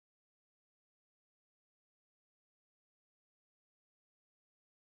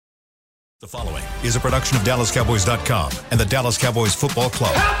The following is a production of DallasCowboys.com and the Dallas Cowboys Football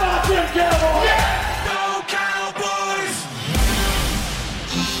Club. How about them Cowboys? Yeah! Go Cowboys!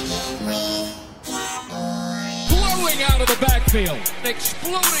 Blowing out of the backfield,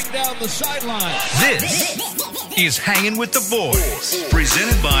 exploding down the sideline. This is Hanging with the Boys,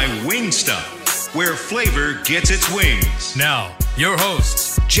 presented by Wingstop, where flavor gets its wings. Now, your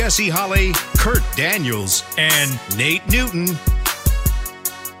hosts, Jesse Holley, Kurt Daniels, and Nate Newton.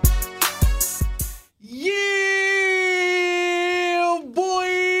 Yeah,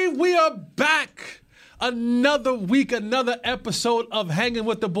 boy, we are back. Another week, another episode of Hanging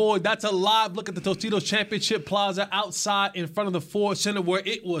with the Boys. That's a live look at the Tostitos Championship Plaza outside in front of the Ford Center where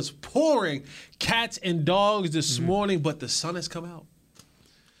it was pouring cats and dogs this morning, but the sun has come out.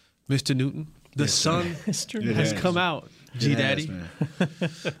 Mr. Newton, the sun has come out. G-Daddy.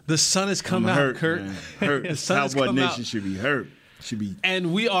 The sun has come out, hurt, Kurt. Man. Hurt. The sun has Cowboy come Nation out. should be hurt.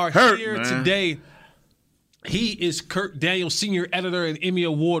 And we are hurt, here man. today. He is Kurt Daniels, senior editor and Emmy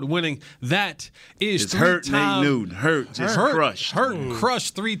Award winning. That is It's hurt Nate Newton. Hurt. Just crushed. Hurt and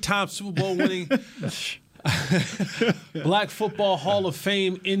crushed, 3-time Super Bowl winning Black Football Hall of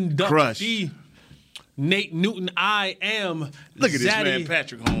Fame inductee. Nate Newton. I am Look at this Zaddy, man,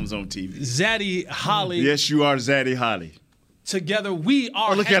 Patrick Holmes on TV. Zaddy Holley. Yes, you are Zaddy Holly. Together, we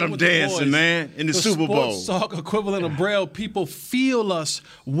are. Look at Hanging him with the dancing, Boys. man, in the Super Bowl. Sports talk equivalent of Braille. People feel us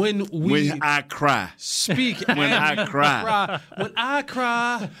when we When I cry. speak. When I cry. When I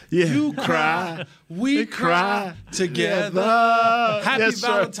cry, Yeah, you cry. We cry together. Happy Yes, sir.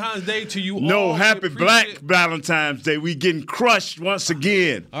 Valentine's Day to you all. No, We happy appreciate Black it. Valentine's Day. We getting crushed once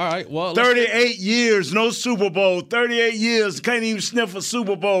again. All right, well, let's 38 years, no Super Bowl. 38 years, can't even sniff a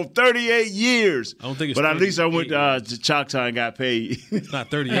Super Bowl. 38 years. I don't think it's But at least I went 38 to Choctaw and got paid. It's not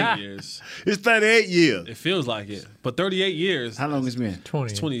 38 years. It's 38 years. It feels like it. But 38 years. How long it's been?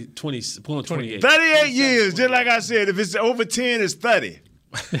 20, 28. 38 years. Just like I said, if it's over 10, it's 30.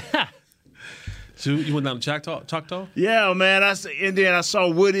 So you went down to Choctaw? Yeah, man. And then I saw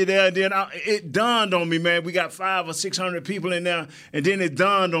Woody there. And then it dawned on me, man. We got 500 or 600 people in there. And then it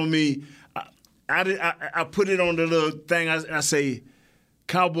dawned on me. I put it on the little thing. I say,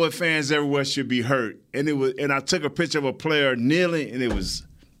 Cowboy fans everywhere should be hurt. And I took a picture of a player kneeling, and it was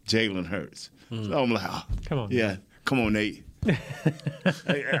Jalen Hurts. So I'm like, oh, Come on. yeah, come on, Nate. I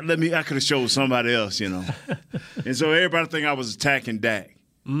could have showed somebody else, you know. And so everybody think I was attacking Dak.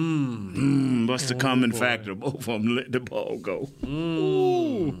 What's the common factor? Both of them let the ball go.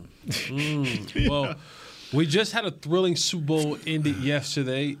 Well, we just had a thrilling Super Bowl ended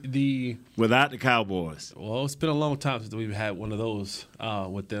yesterday. Without the Cowboys. Well, it's been a long time since we've had one of those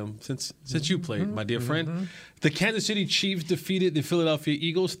with them, since you played, my dear friend. The Kansas City Chiefs defeated the Philadelphia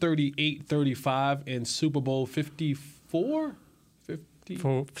Eagles 38-35 in Super Bowl 54?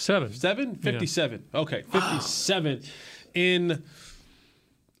 7. 57. Okay, 57 in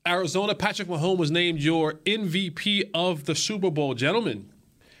Arizona. Patrick Mahomes was named your MVP of the Super Bowl. Gentlemen,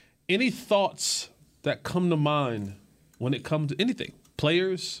 any thoughts that come to mind when it comes to anything?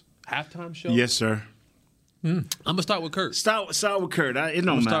 Players, halftime show? Yes, sir. I'm going to start with Kurt. Start with Kurt. It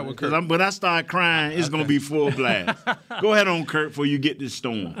don't start matter. with Kurt. When I start crying, it's going to be full blast. Go ahead on, Kurt, before you get this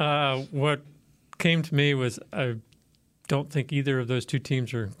storm. What came to me was I don't think either of those two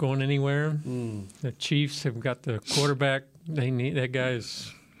teams are going anywhere. The Chiefs have got the quarterback. They need that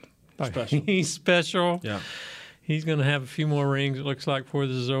guy's Special. He's special. Yeah. He's going to have a few more rings. It looks like before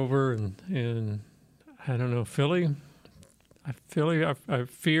this is over, and I don't know, Philly. I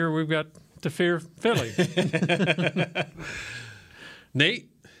fear we've got to fear Philly. Nate?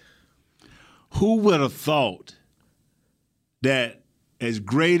 Who would have thought that as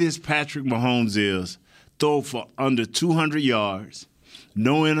great as Patrick Mahomes is, throw for under 200 yards,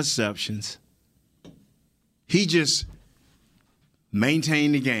 no interceptions, he just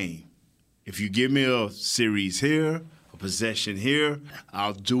maintained the game. If you give me a series here, a possession here,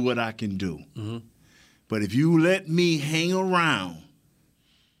 I'll do what I can do. But if you let me hang around,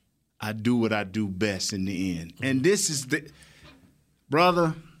 I do what I do best in the end. And this is the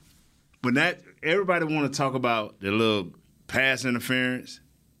brother. When everybody want to talk about the little pass interference,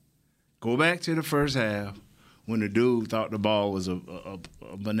 go back to the first half when the dude thought the ball was a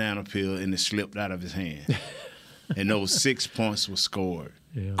banana peel and it slipped out of his hand. And those 6 points were scored.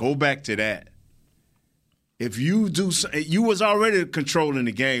 Yeah. Go back to that. If you you was already controlling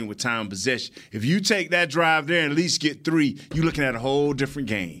the game with time possession. If you take that drive there and at least get 3, you're looking at a whole different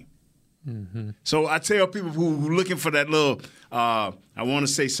game. So I tell people who are looking for that little, I want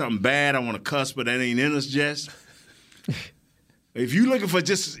to say something bad, I want to cuss, but that ain't in us, Jess. If you're looking for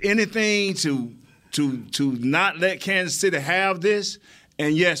just anything to not let Kansas City have this,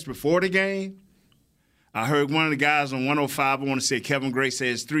 And yes, before the game, I heard one of the guys on 105, I want to say Kevin Gray,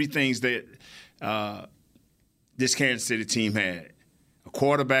 says 3 things that this Kansas City team had: a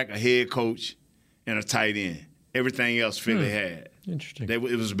quarterback, a head coach, and a tight end. Everything else Philly had. Interesting. It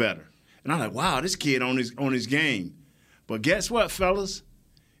was better. And I'm like, wow, this kid on his game. But guess what, fellas?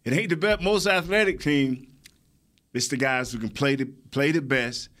 It ain't the most athletic team. It's the guys who can play the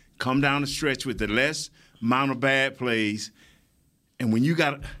best, come down the stretch with the less amount of bad plays. And when you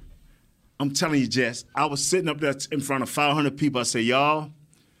got – I'm telling you, Jess, I was sitting up there in front of 500 people. I said, y'all,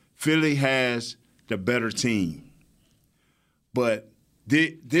 Philly has the better team. But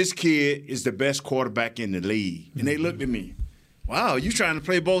this kid is the best quarterback in the league. And they looked at me. Wow, you trying to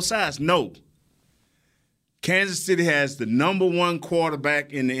play both sides? No. Kansas City has the number 1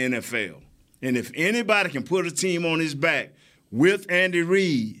 quarterback in the NFL. And if anybody can put a team on his back with Andy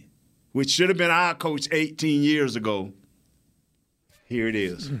Reid, which should have been our coach 18 years ago, here it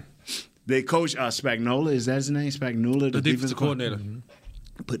is. They coach Spagnuolo. Is that his name? Spagnuolo, the defensive coordinator.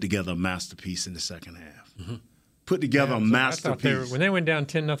 Put together a masterpiece in the second half. Put together a masterpiece. When they went down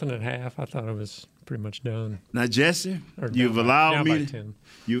 10-0 at half, I thought it was pretty much done. Now, Jesse, Jesse, y'all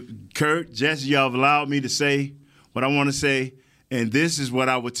have allowed me to say what I want to say, and this is what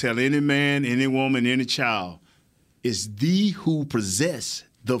I would tell any man, any woman, any child, is thee who possess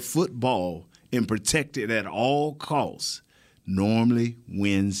the football and protect it at all costs normally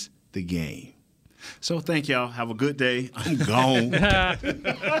wins the game. So thank y'all. Have a good day. I'm gone.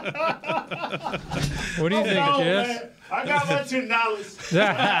 What do you think, Jess? Man. I got my $10.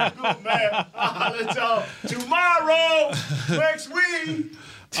 Good, man. I'll let y'all tomorrow, next week.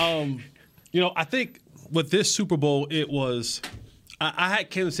 I think with this Super Bowl, it was I had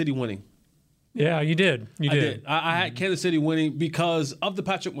Kansas City winning. Yeah, you did. You did. I had Kansas City winning because of the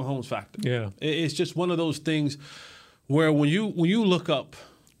Patrick Mahomes factor. Yeah, it's just one of those things where when you look up,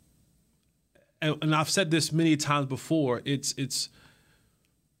 and I've said this many times before, it's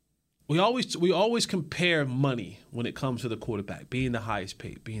we always compare money when it comes to the quarterback being the highest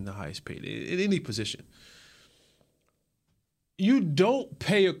paid in any position. You don't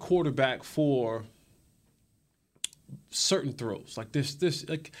pay a quarterback for certain throws like this.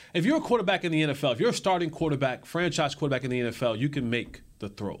 Like if you're a quarterback in the NFL, if you're a starting quarterback, franchise quarterback in the NFL, you can make the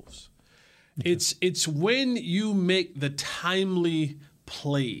throws. Yeah. It's when you make the timely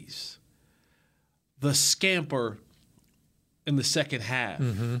plays, the scamper in the second half,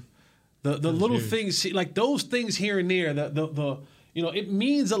 the little things like those things here and there. It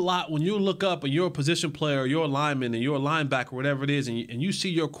means a lot when you look up and you're a position player, or you're a lineman, and you're a linebacker, whatever it is, and you see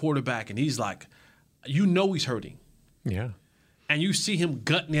your quarterback and he's like, he's hurting. Yeah. And you see him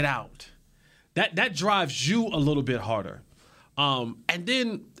gutting it out. That drives you a little bit harder. And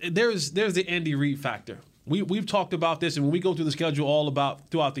then there's the Andy Reid factor. We've talked about this, and when we go through the schedule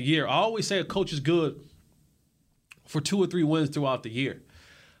throughout the year, I always say a coach is good for 2 or 3 wins throughout the year.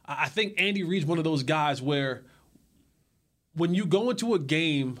 I think Andy Reid's one of those guys where when you go into a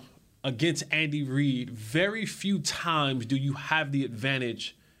game against Andy Reid, very few times do you have the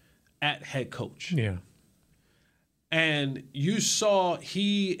advantage at head coach. Yeah. And you saw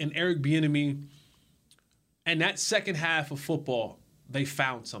he and Eric Bieniemy, and that second half of football, they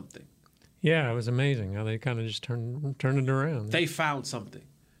found something. Yeah, it was amazing how they kind of just turned it around. They found something.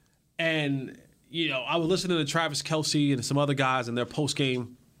 And, I was listening to Travis Kelce and some other guys in their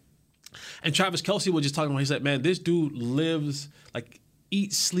post-game, and Travis Kelce was just talking about, he said, man, this dude lives,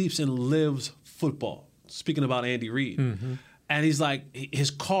 eats, sleeps, and lives football. Speaking about Andy Reid. Mm-hmm. And he's like,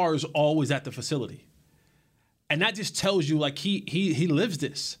 his car is always at the facility. And that just tells you, he lives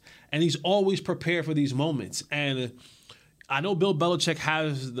this. And he's always prepared for these moments. And I know Bill Belichick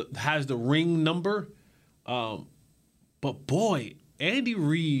has the ring number. But, boy, Andy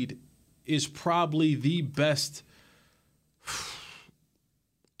Reid is probably the best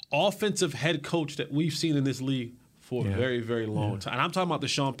offensive head coach that we've seen in this league for a very, very long time. And I'm talking about the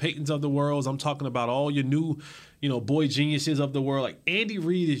Sean Paytons of the world. I'm talking about all your new, boy geniuses of the world. Andy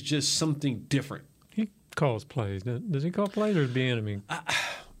Reid is just something different. He calls plays. Does he call plays or is Bieniemy?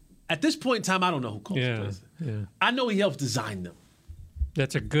 At this point in time, I don't know who calls plays. Yeah. I know he helps design them.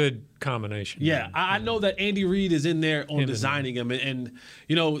 That's a good combination. Yeah, I know that Andy Reid is in there on designing them. And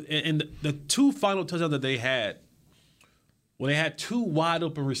the 2 final touchdowns that they had, when they had 2 wide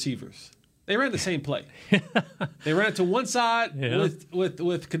open receivers, they ran the same play. They ran it to one side with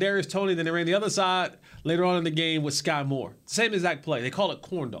Kadarius Toney, then they ran the other side later on in the game with Sky Moore. Same exact play. They call it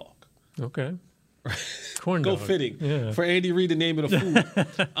corn dog. Okay. Corn dog. Go fitting for Andy Reid to name it a food.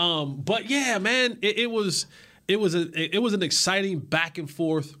 But yeah, man, it was an exciting back and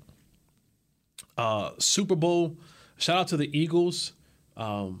forth Super Bowl. Shout out to the Eagles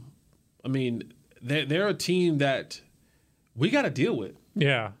I mean, they're a team that we got to deal with.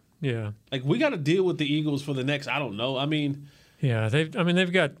 Yeah. Like, we got to deal with the Eagles for the next, I don't know. I mean, yeah,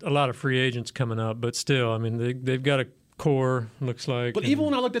 they've got a lot of free agents coming up, but still, I mean, they've got a core, looks like. But even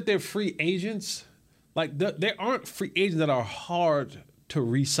when I looked at their free agents, like there aren't free agents that are hard to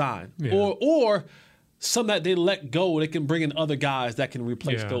re-sign, or some that they let go. They can bring in other guys that can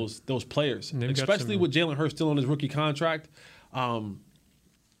replace those players, especially with Jalen Hurts still on his rookie contract.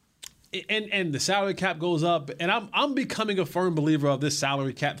 And the salary cap goes up, and I'm becoming a firm believer of this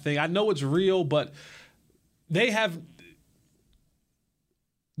salary cap thing. I know it's real, but they have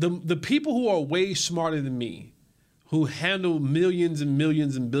the people who are way smarter than me, who handle millions and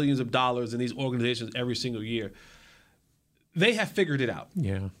millions and billions of dollars in these organizations every single year. They have figured it out.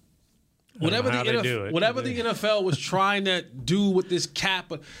 Yeah. Whatever the NFL was trying to do with this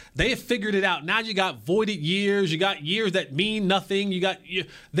cap, they have figured it out. Now you got voided years, you got years that mean nothing.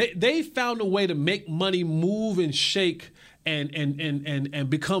 They found a way to make money move and shake and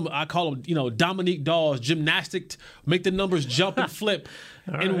become, I call them, Dominique Dawes, gymnastic, make the numbers jump and flip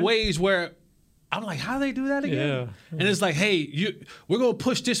in ways where I'm like, how do they do that again? Yeah. And it's like, hey, we're gonna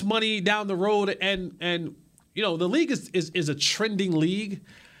push this money down the road, and the league is a trending league.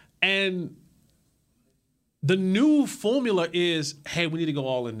 And the new formula is, hey, we need to go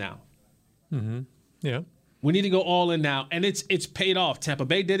all in now. Mm-hmm. Yeah. We need to go all in now. And it's paid off. Tampa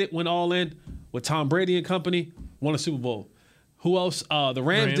Bay did it, went all in with Tom Brady and company, won a Super Bowl. Who else? The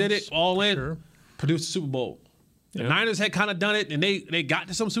Rams did it, all in, produced a Super Bowl. The Niners had kind of done it, and they got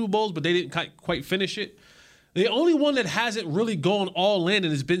to some Super Bowls, but they didn't quite finish it. The only one that hasn't really gone all in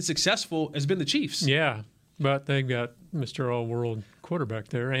and has been successful has been the Chiefs. Yeah, but they've got Mr. All-World quarterback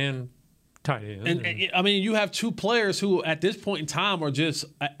there and tight end. And I mean, you have two players who at this point in time are just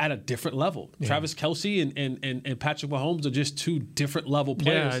at a different level. Yeah. Travis Kelce and Patrick Mahomes are just two different level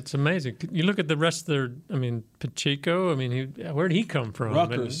players. Yeah, it's amazing. You look at the rest of Pacheco, where'd he come from?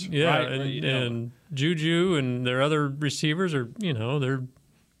 Rutgers. And Juju and their other receivers are, they're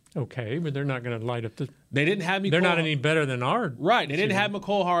okay, but they're not going to light up the. They didn't have They're not any better than our. Right. They didn't have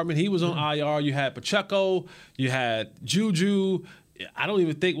McCole Hardman. He was on IR. You had Pacheco. You had Juju. I don't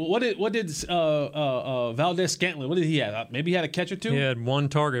even think. What did Valdez Scantling? What did he have? Maybe he had a catch or two. He had one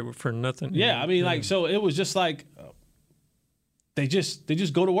target for nothing. Yeah, so it was just like they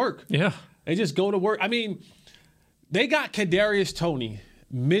just go to work. Yeah, they just go to work. I mean, they got Kadarius Toney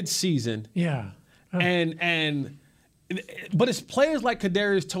mid-season. Yeah, but it's players like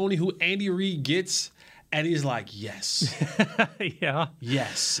Kadarius Toney who Andy Reid gets. And he's like, yes. Yeah.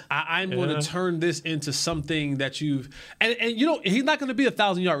 Yes. I'm going to turn this into something that you've – and he's not going to be a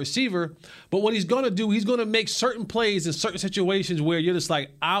 1,000-yard receiver, but what he's going to do, he's going to make certain plays in certain situations where you're just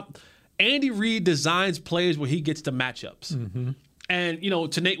like Andy Reid designs plays where he gets the matchups. Mm-hmm.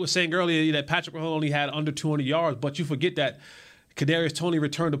 And, to Nate was saying earlier that Patrick Mahomes only had under 200 yards, but you forget that Kadarius Toney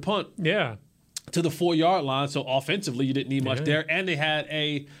returned a punt. Yeah. To the 4-yard line, so offensively you didn't need much there, and they had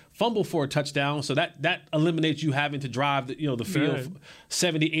a fumble for a touchdown, so that eliminates you having to drive the field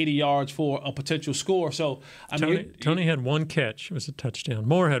 70, 80 yards for a potential score. So Tony had one catch, it was a touchdown.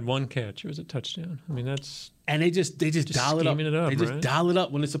 Moore had one catch, it was a touchdown. I mean that's and they just dial it up. They just dial it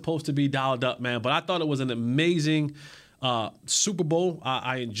up when it's supposed to be dialed up, man. But I thought it was an amazing Super Bowl.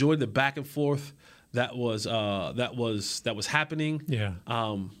 I enjoyed the back and forth that was happening. Yeah.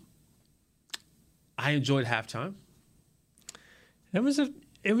 I enjoyed halftime. It was good.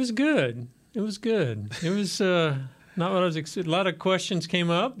 It was good. It was not what I was expecting. A lot of questions came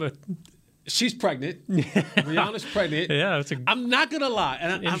up, but she's pregnant. Rihanna's pregnant. Yeah, I'm not gonna lie.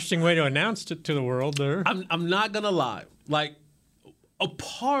 And interesting way to announce it to the world there. I'm not gonna lie. Like a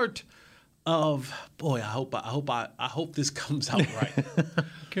part of I hope this comes out right.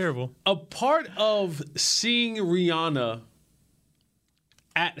 Careful. A part of seeing Rihanna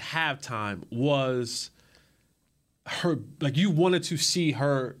at halftime was her, like, you wanted to see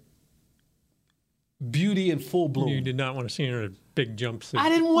her beauty in full bloom. You did not want to see her in a big jumpsuit. I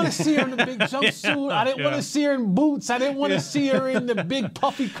didn't want to see her in a big jumpsuit. I didn't want to see her in boots. I didn't want to see her in the big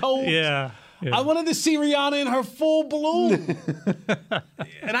puffy coat. Yeah. I wanted to see Rihanna in her full bloom.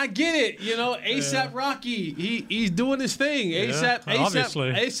 And I get it, A$AP Rocky, he's doing his thing.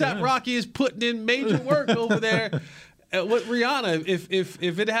 A$AP Rocky is putting in major work over there. With Rihanna,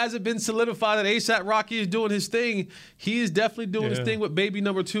 if it hasn't been solidified that A$AP Rocky is doing his thing, he is definitely doing his thing with baby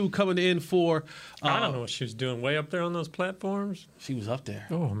number 2 coming in for. I don't know what she was doing way up there on those platforms. She was up there.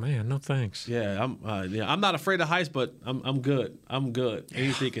 Oh man, no thanks. Yeah, I'm not afraid of heights, but I'm good. I'm good.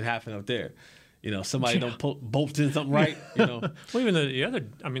 Anything can happen up there. somebody don't bolt in something right. Well, even the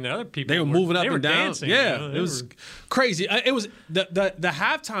other people, they were moving up and down. Dancing, yeah, it was crazy. It was the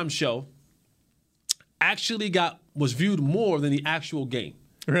halftime show actually was viewed more than the actual game.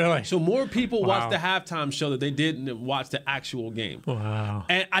 Really? So more people watched the halftime show than they did watch the actual game. Wow.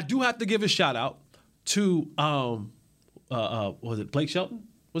 And I do have to give a shout out to was it Blake Shelton?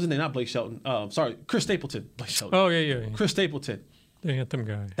 What's his name? Not Blake Shelton. Sorry, Chris Stapleton. Blake Shelton. Oh yeah. Chris Stapleton. The anthem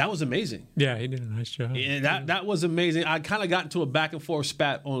guy. That was amazing. Yeah, he did a nice job. Yeah, that was amazing. I kind of got into a back and forth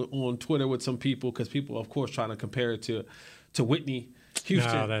spat on Twitter with some people because people, of course, trying to compare it to Whitney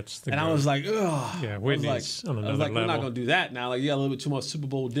Houston. No, that's the I was like, ugh. Yeah, Whitney's on another level. We're not going to do that now. Like, you got a little bit too much Super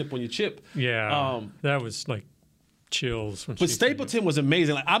Bowl dip on your chip. Yeah, that was like chills. But Stapleton was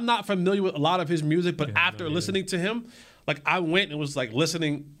amazing. Like, I'm not familiar with a lot of his music, but after listening to him, like I went and was like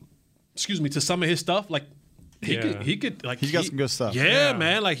listening, to some of his stuff. Like he could like he's got some good stuff. Yeah,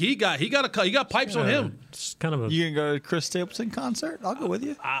 man. Like he got pipes on him. It's kind of You gonna go to Chris Stapleton concert? I'll go with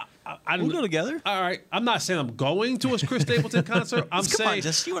you. We'll go together. All right. I'm not saying I'm going to a Chris Stapleton concert. I'm saying come on,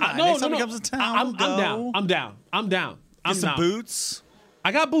 just you and I. Next time he comes to town, I'm down. Get some boots.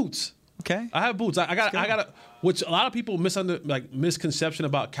 I got boots. Okay. I have boots. I got which a lot of people misconception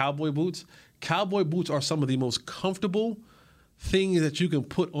about cowboy boots. Cowboy boots are some of the most comfortable things that you can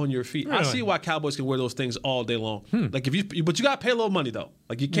put on your feet. Really? I see why cowboys can wear those things all day long. Like but you got to pay a little money though.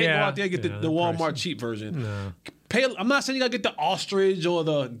 Like you can't go out there and get the Walmart cheap version. No. I'm not saying you got to get the ostrich or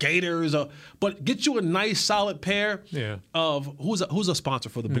the gators, but get you a nice solid pair of who's a sponsor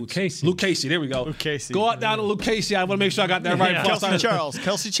for the boots? Luke Casey. There we go. Luke Casey. Go out down to Luke Casey. I want to make sure I got that right.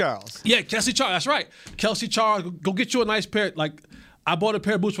 Kelsey Charles. Yeah, Kelsey Charles. That's right. Kelsey Charles. Go get you a nice pair. Like I bought a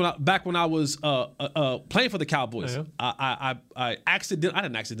pair of boots back when I was playing for the Cowboys. Yeah. I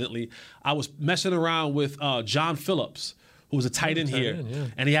didn't accidentally. I was messing around with John Phillips, who was a tight end here,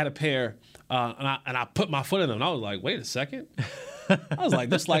 and he had a pair. And I put my foot in them. And I was like, wait a second. I was like,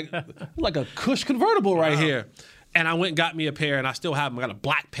 this like a Cush convertible right here. And I went and got me a pair, and I still have them. I got a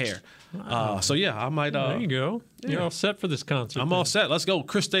black pair. So I might. There you go. You're all set for this concert. I'm all set. Let's go,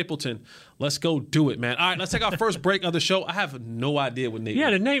 Chris Stapleton. Let's go do it, man. All right, let's take our first break of the show. I have no idea what Nate. Yeah,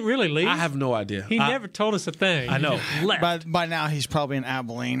 did Nate really leave? I have no idea. He never told us a thing. I know. By now he's probably in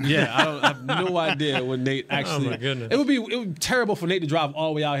Abilene. Yeah, I have no idea when Nate actually. Oh my goodness. It would be terrible for Nate to drive all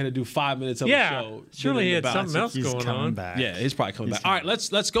the way out here to do 5 minutes of the show. Surely he had something else going on. Back. Yeah, he's probably coming back. All right,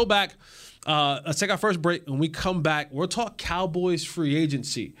 let's go back. Let's take our first break. When we come back, we'll talk Cowboys free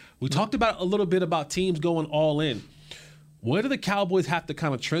agency. We talked about a little bit about teams going all in. Where do the Cowboys have to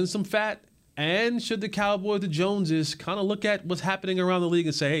kind of trim some fat? And should the Cowboys, the Joneses, kind of look at what's happening around the league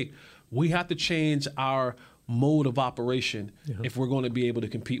and say, hey, we have to change our mode of operation if we're going to be able to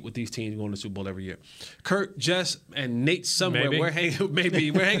compete with these teams going to the Super Bowl every year. Kurt, Jess, and Nate somewhere. We're hanging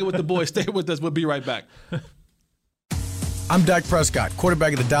with the boys. Stay with us. We'll be right back. I'm Dak Prescott,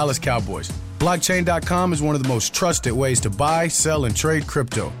 quarterback of the Dallas Cowboys. Blockchain.com is one of the most trusted ways to buy, sell, and trade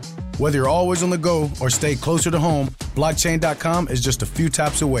crypto. Whether you're always on the go or stay closer to home, Blockchain.com is just a few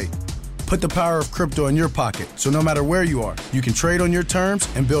taps away. Put the power of crypto in your pocket, so no matter where you are, you can trade on your terms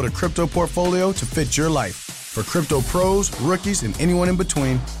and build a crypto portfolio to fit your life. For crypto pros, rookies, and anyone in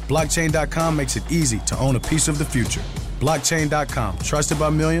between, Blockchain.com makes it easy to own a piece of the future. Blockchain.com, trusted by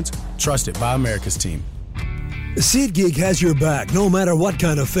millions, trusted by America's team. SeatGeek has your back no matter what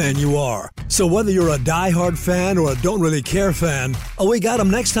kind of fan you are. So whether you're a diehard fan or a don't really care fan, a we got 'em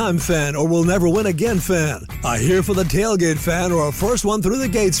next time fan or we'll never win again fan, a here for the tailgate fan or a first one through the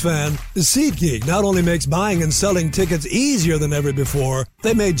gates fan, SeatGeek not only makes buying and selling tickets easier than ever before,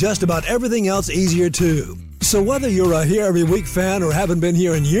 they made just about everything else easier too. So whether you're a here every week fan or haven't been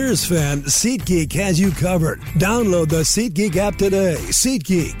here in years fan, SeatGeek has you covered. Download the SeatGeek app today.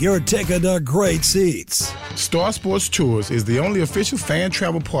 SeatGeek, your ticket to great seats. Star Sports Tours is the only official fan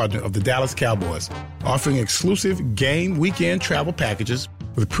travel partner of the Dallas Cowboys, offering exclusive game weekend travel packages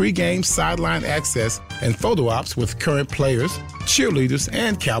with pregame sideline access and photo ops with current players, cheerleaders,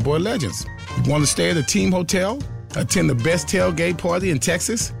 and Cowboy legends. You want to stay at a team hotel, attend the best tailgate party in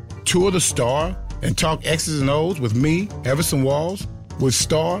Texas, tour the Star, and talk X's and O's with me, Everson Walls? With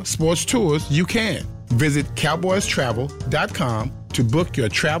Star Sports Tours, you can. Visit cowboystravel.com to book your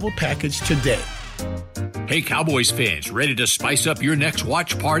travel package today. Hey Cowboys fans, ready to spice up your next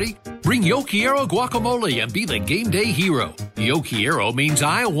watch party? Bring Yo Quiero guacamole and be the game day hero. Yo Quiero means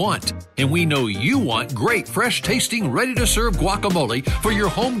I want, and we know you want great, fresh-tasting, ready-to-serve guacamole for your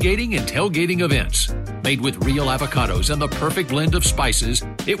home gating and tailgating events. Made with real avocados and the perfect blend of spices,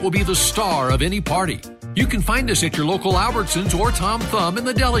 it will be the star of any party. You can find us at your local Albertsons or Tom Thumb in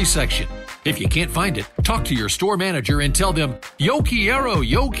the deli section. If you can't find it, talk to your store manager and tell them, Yo quiero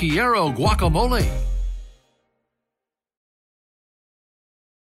guacamole.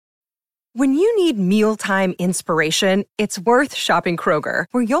 When you need mealtime inspiration, it's worth shopping Kroger,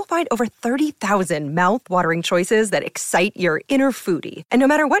 where you'll find over 30,000 mouth-watering choices that excite your inner foodie. And no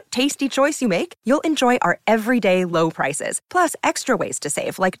matter what tasty choice you make, you'll enjoy our everyday low prices, plus extra ways to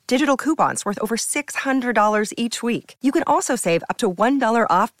save, like digital coupons worth over $600 each week. You can also save up to $1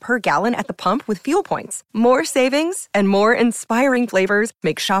 off per gallon at the pump with fuel points. More savings and more inspiring flavors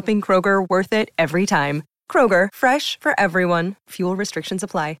make shopping Kroger worth it every time. Kroger, fresh for everyone. Fuel restrictions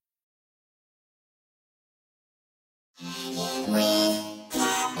apply.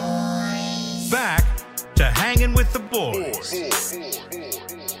 Back to Hanging with the Boys.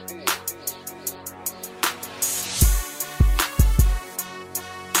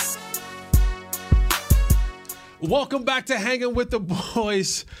 Welcome back to Hanging with the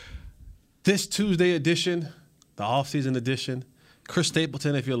Boys. This Tuesday edition, the off-season edition. Chris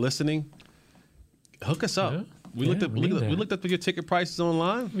Stapleton, if you're listening, hook us up. Yeah. We looked up your ticket prices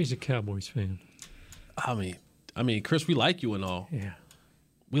online. He's a Cowboys fan. I mean, Chris, we like you and all. Yeah.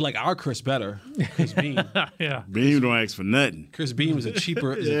 We like our Chris better. Chris Beam. Yeah. Beam don't ask for nothing. Chris Beam is a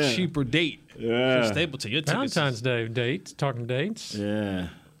cheaper date. Yeah. Chris Stapleton, your tickets. Valentine's Day dates, talking dates. Yeah.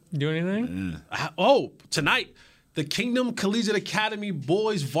 Do anything? Yeah. Tonight, the Kingdom Collegiate Academy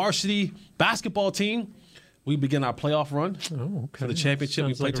boys varsity basketball team. We begin our playoff run for the championship.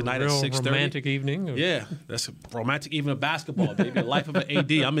 Sounds We play like tonight a at real 6:30. romantic evening. Yeah, that's a romantic evening of basketball, baby. The life of an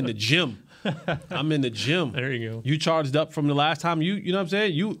AD. I'm in the gym. There you go. You charged up from the last time. You know what I'm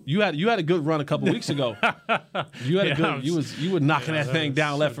saying? You had a good run a couple weeks ago. You had a good. You were knocking that thing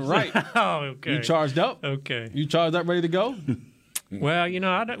down left and right. Oh, okay. You charged up. Okay. You charged up, ready to go. Well,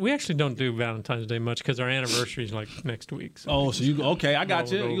 we actually don't do Valentine's Day much because our anniversary is like next week. So I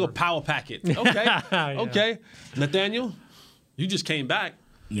got you. You go power pack it. Okay, Yeah. okay. Nathaniel, you just came back.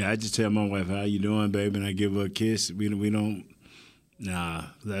 Yeah, I just tell my wife, how you doing, baby, and I give her a kiss. We don't. Nah,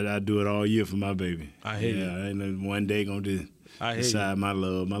 I do it all year for my baby. I hear you. I ain't one day gonna decide my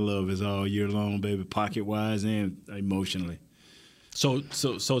love. My love is all year long, baby, pocket wise and emotionally. So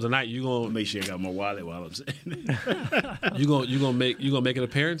tonight you gonna make sure I got my wallet while I'm saying it. you gonna make an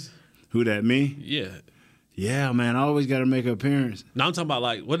appearance? Who that, me? Yeah. Yeah, man, I always got to make an appearance. Now I'm talking about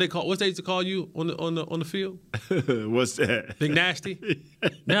like what they used to call you on the field. What's that? Big Nasty.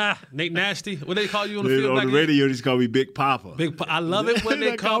 Nah, Nate Nasty. What they call you on the field? On the radio, they just call me Big Papa. I love it when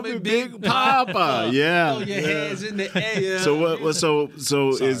they call me Big Papa. Yeah. Throw your hands in the air. So what? So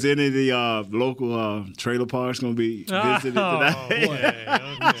is any of the local trailer parks gonna be visited tonight? Boy,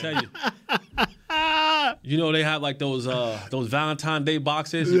 let me tell you. You know they have like those Valentine's Day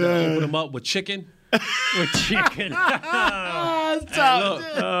boxes. You gotta open them up with chicken. With chicken. Hey, look,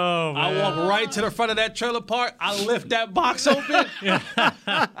 I walk right to the front of that trailer park. I lift that box open.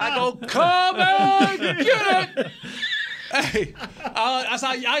 I go, come and get it. Hey,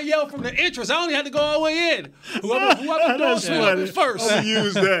 I yell from the entrance. I only had to go all the way in. Whoever knows whoever first. I'm gonna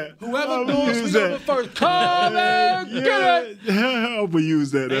use that. Whoever knows whoever first. Come and get it. I'm gonna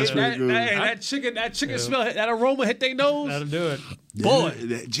use that. That's pretty good. Hey, that chicken smell, that aroma hit their nose. That'll do it. Boy,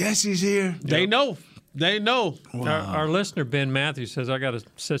 Jesse's here. They know. They know. Wow. Our listener, Ben Matthews, says, I got to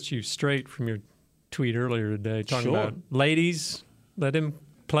set you straight from your tweet earlier today talking about ladies, let him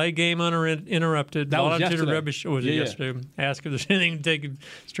play game uninterrupted. That was yesterday. Yesterday? Ask if there's anything to take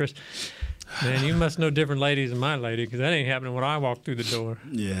stress. Man, you must know different ladies than my lady because that ain't happening when I walk through the door.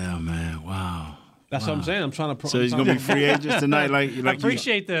 Yeah, man. Wow. That's what I'm saying. I'm trying to. So he's gonna be free agents tonight, like I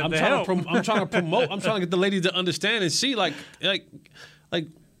appreciate that. I'm trying to promote. I'm trying to get the ladies to understand and see, like, you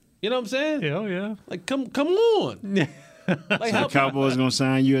know what I'm saying? Yeah, yeah. Like, come on. Like, so the Cowboys gonna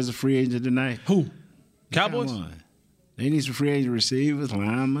sign you as a free agent tonight? Who? Cowboys? Come on. They need some free agent receivers,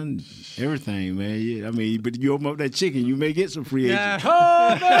 linemen, everything, man. Yeah, I mean, but you open up that chicken, you may get some free agents.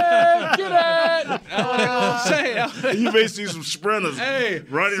 Come and get it. That's what they gonna say. You may see some sprinters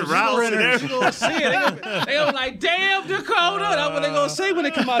running routes and everything. You gonna see it. They gonna be like, damn, Dakota. That's what they gonna say when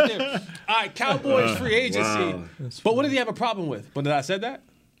they come out there. All right, Cowboys free agency. Wow. But what did he have a problem with? But did I said that?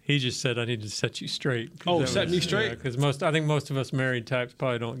 He just said I need to set you straight. Oh, set me straight? Because I think most of us married types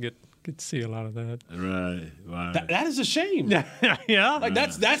probably don't get to see a lot of that. Right. Wow. That is a shame. Yeah. Like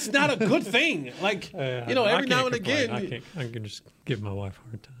that's not a good thing. Like every now and again. I can just give my wife a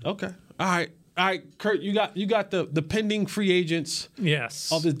hard time. Okay. All right, Kurt. You got the pending free agents.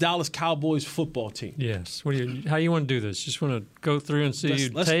 Yes. Of the Dallas Cowboys football team. Yes. How you want to do this? Just want to go through and see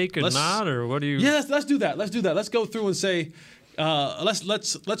take or not, or what do you? Yeah. Let's do that. Let's go through and say.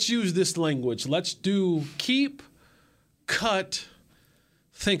 Let's use this language. Let's do keep, cut,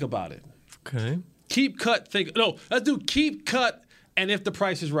 think about it. Okay. Keep, cut, think. No, let's do keep, cut, and if the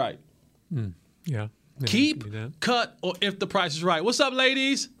price is right. Yeah. Keep, cut, or if the price is right. What's up,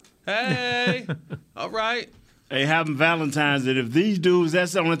 ladies? Hey. All right. Hey, having Valentine's, that if these dudes,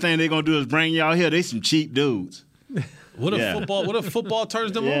 that's the only thing they're going to do is bring y'all here, they some cheap dudes. What if football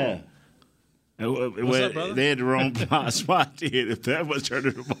turns them on? What's up, brother? They had the wrong spot there. If that was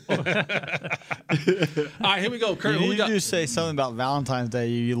turning them on. All right, here we go. Kurt, You we got. need to say something about Valentine's Day.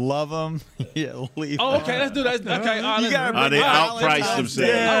 You love them. You leave Oh, okay, let's do that. Okay, all right. They outpriced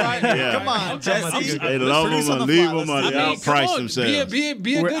themselves. All right. Yeah. Come on, Jesse. They love them or leave them or they outpriced themselves. Be a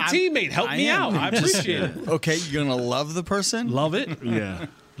good teammate. Help me out. I appreciate it. Okay, you're gonna love the person. Love it. Yeah.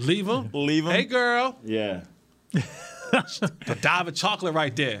 Leave them. Leave them. Hey, girl. Yeah. The dive of chocolate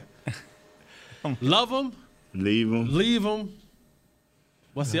right there. Love them. Leave them. Leave them.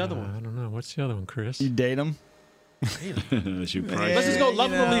 What's the other one? I don't know. What's the other one, Chris? You date them. That's your price. Let's just go love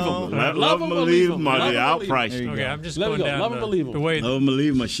them or leave them. Love them or leave them or they outpriced them. Okay, I'm just Let me going go. down Love 'em or leave 'em. the way. Love them or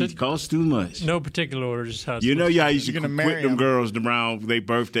leave them. She costs too much. No particular order, just how it's You know, supposed y'all used to You're gonna quit marry them 'em. girls around their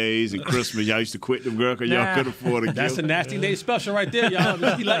birthdays and Christmas. Y'all used to quit them girls because y'all Nah. could afford a That's a gift. nasty day special right there, y'all.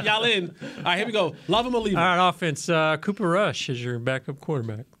 Just let y'all in. All right, here we go. Love them or leave them. All right, offense. Cooper Rush is your backup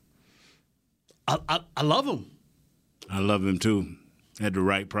quarterback. I love them. I love him too. At the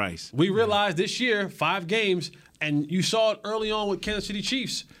right price. We realized this year, 5 games, and you saw it early on with Kansas City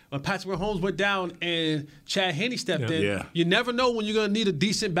Chiefs when Patrick Mahomes went down and Chad Henne stepped in. Yeah. You never know when you're going to need a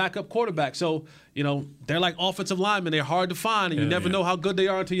decent backup quarterback. So, they're like offensive linemen. They're hard to find, and you never know how good they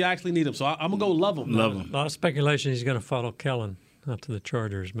are until you actually need them. So I'm going to go love them. Love him. A lot of speculation he's going to follow Kellen out to the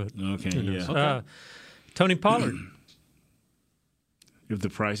Chargers, but Okay, who knows? yeah. Tony Pollard. If the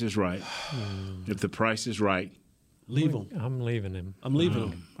price is right. If the price is right. Leave him. I'm leaving him. I'm leaving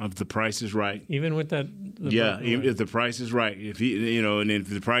him. If the price is right. Even with that. If the price is right. If he, and if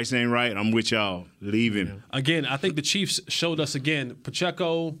the price ain't right, I'm with y'all. Leave him. Again, I think the Chiefs showed us again.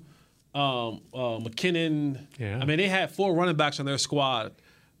 Pacheco, McKinnon. Yeah. I mean, they had 4 running backs on their squad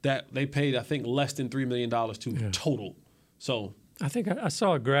that they paid, I think, less than $3 million to total. So I think I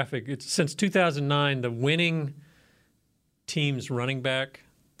saw a graphic. It's since 2009, the winning team's running back,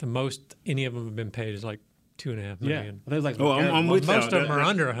 the most any of them have been paid is like $2.5 million. I think it's like I'm with most y'all. of them are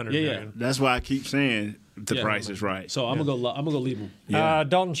under $100 million. That's why I keep saying if the price is right. So I'm gonna go leave him.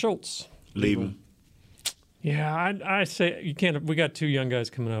 Dalton Schultz. Leave him. Yeah, I say you can't. We got 2 young guys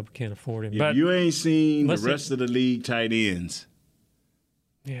coming up. We can't afford him. If But you ain't seen the let's rest of the league tight ends.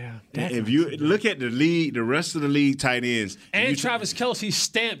 yeah, If you look at the league, the rest of the league tight ends, And Travis Kelce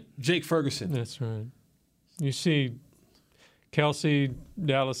stamped Jake Ferguson. that's right. You see, Kelsey,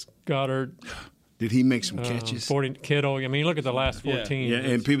 Dallas Goddard. did he make some catches? 40 Kittle. I mean, look at the last 14. Yeah,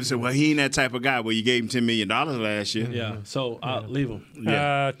 and people say, well, he ain't that type of guy. Well, you gave him $10 million last year. Yeah, so leave him.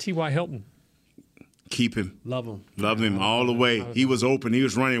 T.Y. Hilton. Keep him. Love him. Love him all the way. He was open. He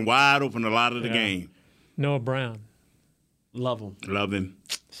was running wide open a lot of the game. Noah Brown. Love him. Love him.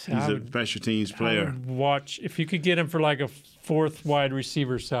 He's a special teams I player. would watch if you could get him for like a 4th wide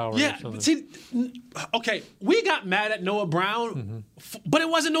receiver salary. Yeah, or something. see, okay, we got mad at Noah Brown, but it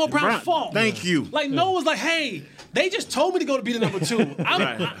wasn't Noah Brown's fault. Thank you. Like Noah was like, "Hey, they just told me to go to be the number 2.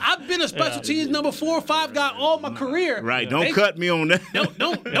 I've been a special teams number 4 or 5 guy all my career. Right. Don't cut me on that.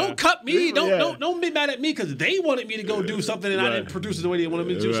 Don't cut me. Don't be mad at me because they wanted me to go do something and I didn't produce it the way they wanted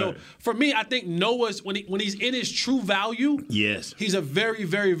me to. So for me, I think Noah's when he's in his true value, Yes. he's a very,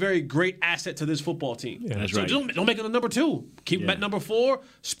 very, very great asset to this football team. That's so right. don't make him a number 2. Keep him at number 4,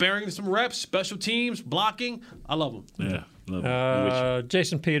 sparing some reps, special teams, blocking. I love him. Yeah. Love him. I'm with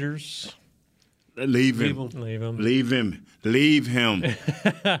Jason Peters. you. Leave him. Leave him. Leave him. Leave him.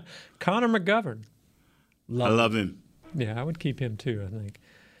 Connor McGovern. I love him. Yeah, I would keep him too, I think.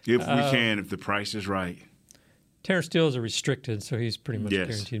 If we can, if the price is right. Terrence Steele are restricted, so he's pretty much Yes.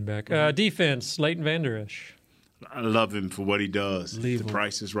 guaranteed back. Defense, Leighton Vander Esch. I love him for what he does. Leave the him.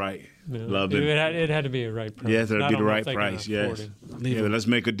 price is right. Yeah. Love him. It had to be a right price. Yes, that'd I be don't the know if right they can price. afford Yes. him. Yeah, let's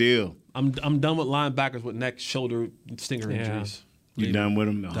make a deal. I'm done with linebackers with neck, shoulder, stinger injuries. You done with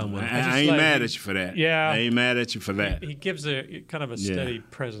him? Done with him. I ain't mad at you for that. Yeah. I ain't mad at you for that. He gives a kind of a steady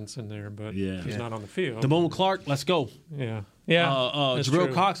presence in there, but he's not on the field. Damone Clark, let's go. Yeah. That's Jabril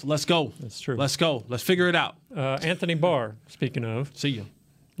true. Cox, let's go. That's true. Let's go. Let's figure it out. Anthony Barr, speaking of. See you.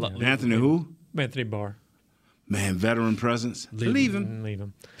 Anthony who? Anthony Barr. Man, veteran presence. Leave him. Leave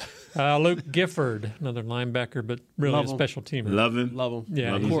him. Luke Gifford, another linebacker, but really Love a him. special teamer. Love him. Love him.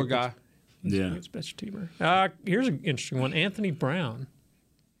 Yeah, Love he's poor a good- guy. Yeah. Good special teamer. Here's an interesting one. Anthony Brown.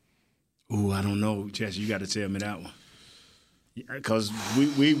 Ooh, I don't know, Jesse. You got to tell me that one. Because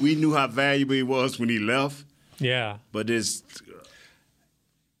we knew how valuable he was when he left, Yeah. but it's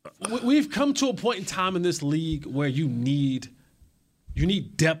we've come to a point in time in this league where you need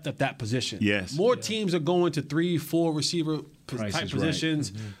depth at that position. Yes. More teams are going to 3-4 receiver type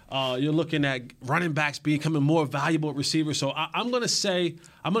positions. Right. Mm-hmm. You're looking at running backs becoming more valuable receivers. So I'm going to say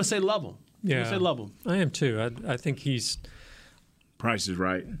love him. Yeah, I'm going to say love him. I am too. I think he's. Price is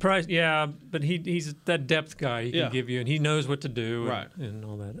right. Price, yeah, but he's that depth guy he can give you, and he knows what to do, and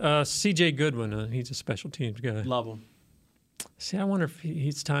all that. C.J. Goodwin, he's a special teams guy. Love him. See, I wonder if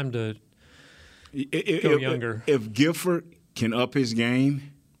he's time to go younger. If Gifford can up his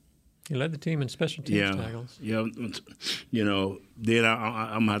game, he led the team in special teams tackles. Yeah, then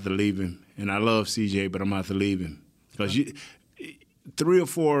I'm gonna have to leave him. And I love C.J., but I'm gonna have to leave him because 3 or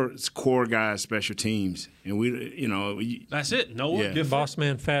 4 core guys, special teams, and that's it. Did Boss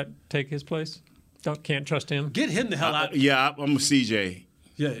Man Fat take his place? Can't trust him. Get him the hell out. I'm a C.J.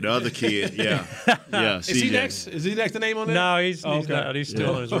 Yeah, the other kid. Yeah. Is he next? Is he next? The name on that? No, he's not. He's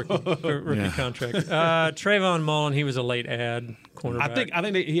still on his rookie contract. Trayvon Mullen, he was a late ad cornerback. I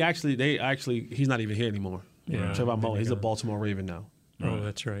think he's not even here anymore. Yeah, Trayvon Mullen. He's a Baltimore Raven now. Oh,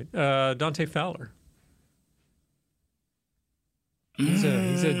 that's right. Dante Fowler. He's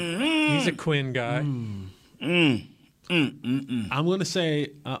a Quinn guy. I'm gonna say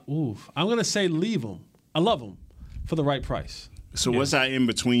leave him. I love him for the right price. So what's our in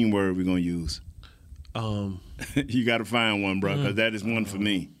between word we're gonna use? You got to find one, bro, because that is one for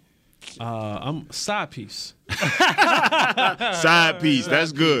me. I'm side piece. Side piece.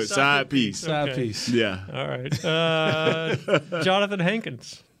 That's good. Side piece. Side piece. Yeah. All right. Jonathan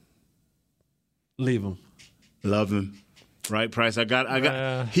Hankins. Leave him. Love him. Right price. I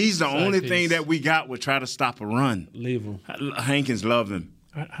got. He's the only thing that we got would try to stop a run. Leave him. Hankins, love him.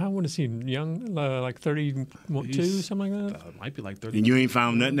 I want to see young, like 32, something like that. Might be like 30. And you ain't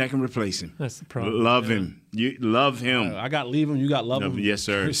found nothing that can replace him. That's the problem. Love him. You love him. I got leave him. You got love him. Yes,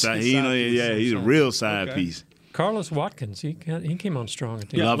 sir. He's a real side piece. Carlos Watkins. He came on strong. I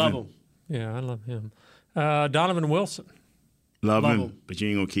think. Yeah, love him. Yeah, I love him. Donovan Wilson. Love him, but you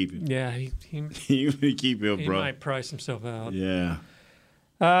ain't gonna keep him. Yeah, he you keep him, bro. He might price himself out. Yeah.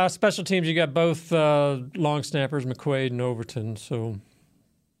 Special teams. You got both long snappers, McQuaid and Overton. So.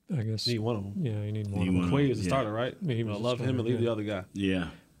 I guess need one of them. Yeah, you need one. McQuaid is a starter, right? Yeah, love him and leave the other guy. Yeah.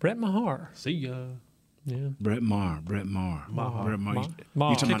 Brett Maher. See ya. Yeah. Brett Maher. You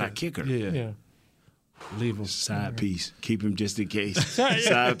talking about that kicker? Yeah. Leave him. Side piece. Keep him just in case.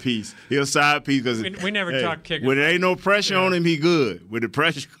 Side piece. He'll side piece because we never talk kicker. When there ain't no pressure on him, he good. When the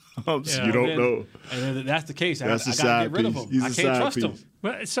pressure comes, you don't know. And that's the case. That's I got to get rid of him. He's I can't trust him.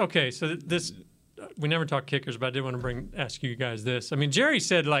 Well, it's okay. So this. We never talk kickers, but I did want to ask you guys this. I mean, Jerry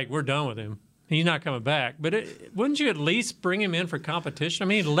said, we're done with him. He's not coming back. But wouldn't you at least bring him in for competition? I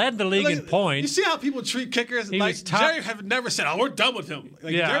mean, he led the league in points. You see how people treat kickers? Jerry have never said, we're done with him.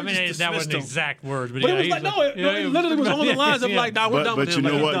 That wasn't the exact words. But it was it literally was on the lines of we're done with him. But you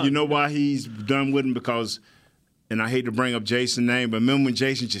know what? You know why he's done with him? Because, and I hate to bring up Jason's name, but remember when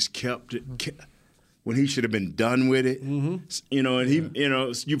Jason just kept it? When he should have been done with it, and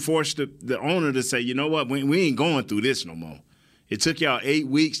you forced the owner to say, you know what, we ain't going through this no more. It took y'all 8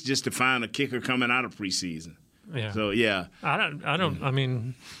 weeks just to find a kicker coming out of preseason. Yeah. So yeah, I don't. I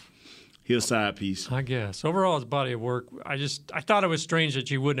mean, he'll side piece. I guess overall his body of work. I thought it was strange that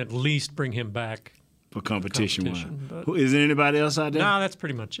you wouldn't at least bring him back for competition. Is there anybody else out there? No, that's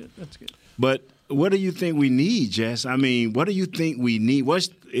pretty much it. That's good. But what do you think we need, Jess? I mean, what do you think we need?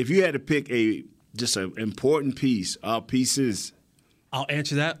 If you had to pick just an important piece, pieces? I'll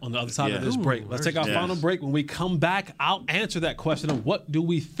answer that on the other side of this break. Let's take our final break. When we come back, I'll answer that question of what do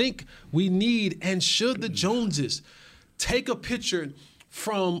we think we need, and should the Joneses take a picture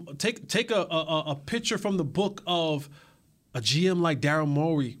from a picture from the book of a GM like Daryl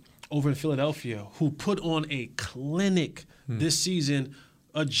Morey over in Philadelphia, who put on a clinic this season,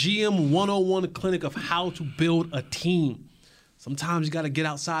 a GM 101 clinic of how to build a team. Sometimes you got to get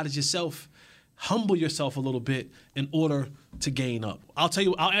outside of yourself. Humble yourself a little bit in order to gain up. I'll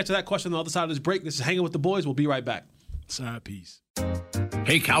answer that question on the other side of this break. This is Hanging with the Boys. We'll be right back. Side piece.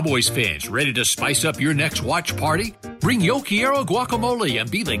 Hey, Cowboys fans, ready to spice up your next watch party? Bring Yo Quiero guacamole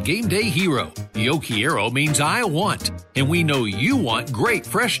and be the game day hero. Yo Quiero means I want, and we know you want great,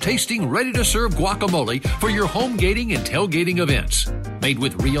 fresh-tasting, ready-to-serve guacamole for your home gating and tailgating events. Made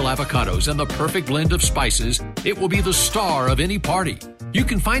with real avocados and the perfect blend of spices, it will be the star of any party. You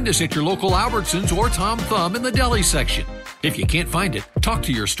can find us at your local Albertsons or Tom Thumb in the deli section. If you can't find it, talk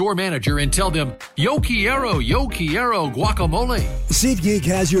to your store manager and tell them, Yo Quiero guacamole. SeatGeek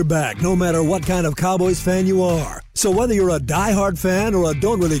has your back no matter what kind of Cowboys fan you are. So whether you're a diehard fan or a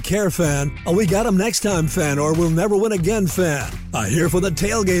don't really care fan, a we got 'em next time fan or we'll never win again fan, a here for the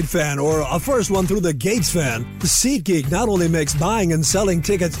tailgate fan or a first one through the gates fan, SeatGeek not only makes buying and selling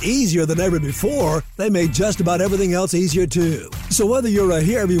tickets easier than ever before, they made just about everything else easier too. So whether you're a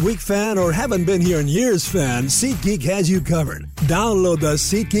here every week fan or haven't been here in years fan, SeatGeek has you covered. Download the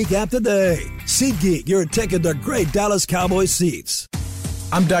SeatGeek app today. SeatGeek, your ticket to great Dallas Cowboys seats.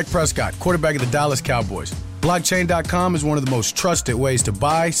 I'm Dak Prescott, quarterback of the Dallas Cowboys. Blockchain.com is one of the most trusted ways to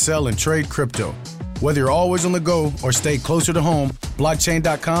buy, sell, and trade crypto. Whether you're always on the go or stay closer to home,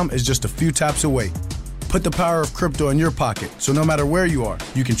 Blockchain.com is just a few taps away. Put the power of crypto in your pocket, so no matter where you are,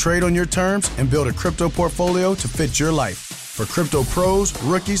 you can trade on your terms and build a crypto portfolio to fit your life. For crypto pros,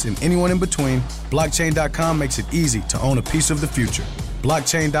 rookies, and anyone in between, Blockchain.com makes it easy to own a piece of the future.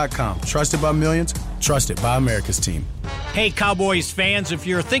 Blockchain.com, trusted by millions, trusted by America's team. Hey, Cowboys fans, if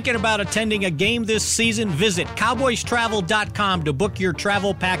you're thinking about attending a game this season, visit CowboysTravel.com to book your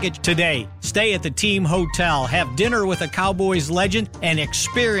travel package today. Stay at the team hotel, have dinner with a Cowboys legend, and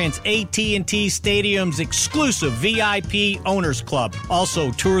experience AT&T Stadium's exclusive VIP Owners Club.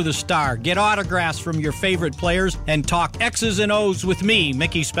 Also, tour the Star, get autographs from your favorite players, and talk X's and O's with me,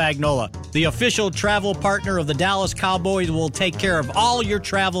 Mickey Spagnola. The official travel partner of the Dallas Cowboys will take care of all your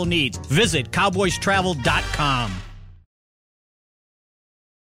travel needs. Visit CowboysTravel.com.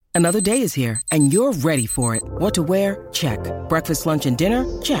 Another day is here, and you're ready for it. What to wear? Check. Breakfast, lunch, and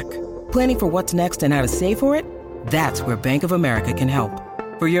dinner? Check. Planning for what's next and how to save for it? That's where Bank of America can help.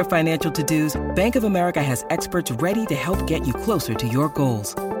 For your financial to-dos, Bank of America has experts ready to help get you closer to your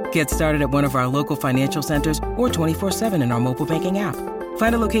goals. Get started at one of our local financial centers or 24/7 in our mobile banking app.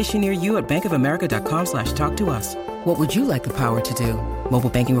 Find a location near you at bankofamerica.com/talktous. What would you like the power to do? Mobile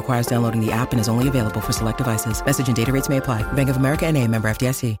banking requires downloading the app and is only available for select devices. Message and data rates may apply. Bank of America NA, member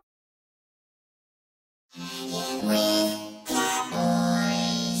FDIC.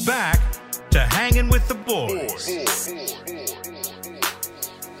 Back to Hanging with the Boys.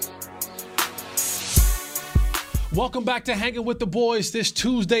 Welcome back to Hanging with the Boys, this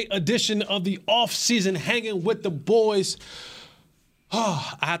Tuesday edition of the off-season Hanging with the Boys.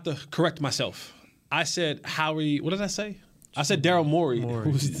 Oh, I have to correct myself. I said Howie, what did I say? I said Daryl Morey,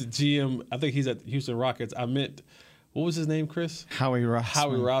 who's the GM. I think he's at Houston Rockets. I meant, what was his name, Chris? Howie Rossman.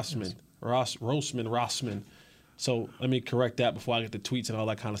 Howie Rossman. Rossman. So let me correct that before I get the tweets and all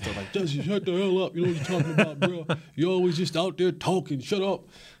that kind of stuff. Like, Jesse, shut the hell up. You know what you're talking about, bro. You're always just out there talking. Shut up.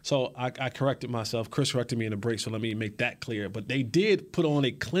 So I corrected myself. Chris corrected me in the break, so let me make that clear. But they did put on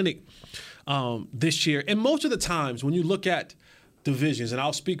a clinic this year. And most of the times when you look at divisions, and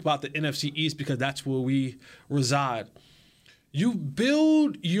I'll speak about the NFC East because that's where we reside, you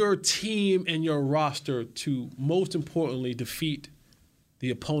build your team and your roster to, most importantly, defeat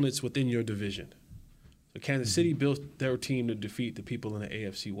the opponents within your division. So Kansas City built their team to defeat the people in the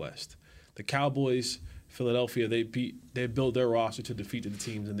AFC West. The Cowboys, Philadelphia, they built their roster to defeat the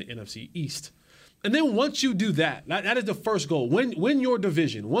teams in the NFC East. And then once you do that is the first goal. Win your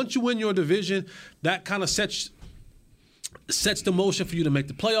division. Once you win your division, that kind of sets the motion for you to make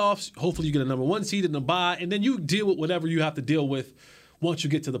the playoffs. Hopefully you get a number one seed in the bye, and then you deal with whatever you have to deal with once you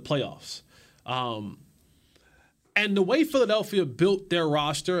get to the playoffs. And the way Philadelphia built their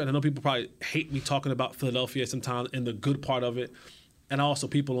roster, and I know people probably hate me talking about Philadelphia sometimes in the good part of it, and also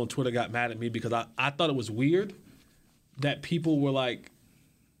people on Twitter got mad at me because I thought it was weird that people were like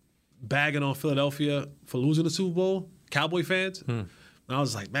bagging on Philadelphia for losing the Super Bowl, Cowboy fans. And I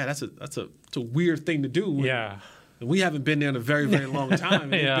was like, man, that's a weird thing to do. Yeah. We haven't been there in a very, very long time.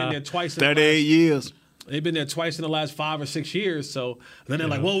 They've been there twice. 38 years. They've been there twice in the last 5 or 6 years. So then they're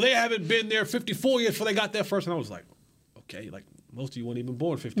like, well, they haven't been there 54 years before they got there first. And I was like, okay, like most of you weren't even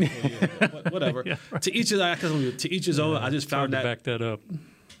born 54 years ago. Whatever. Yeah, right. To each his own. I just found that back that up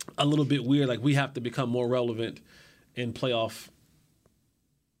a little bit weird. Like we have to become more relevant in playoff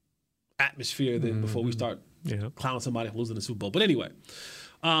atmosphere than before we start clowning somebody for losing the Super Bowl. But anyway,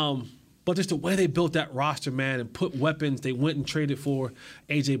 but just the way they built that roster, man, and put weapons. They went and traded for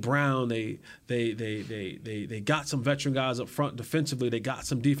A.J. Brown. They got some veteran guys up front defensively. They got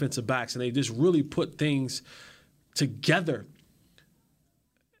some defensive backs, and they just really put things together.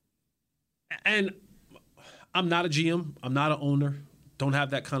 And I'm not a GM. I'm not an owner. Don't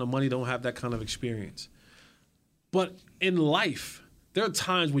have that kind of money. Don't have that kind of experience. But in life, there are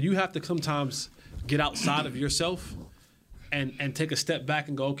times when you have to sometimes get outside of yourself and take a step back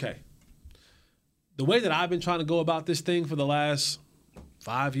and go, okay, the way that I've been trying to go about this thing for the last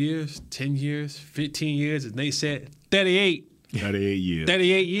 5 years, 10 years, 15 years, and they said 38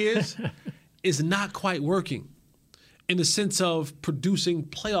 years is not quite working. in the sense of producing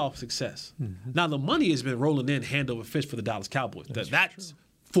playoff success. Mm-hmm. Now, the money has been rolling in hand over fist for the Dallas Cowboys. That's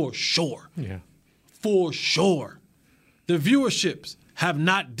for sure. Yeah. For sure. The viewerships have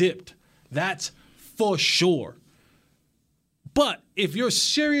not dipped. That's for sure. But if you're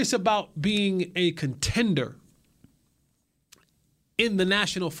serious about being a contender in the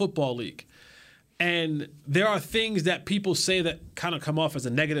National Football League, and there are things that people say that kind of come off as a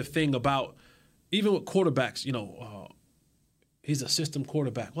negative thing about, even with quarterbacks, he's a system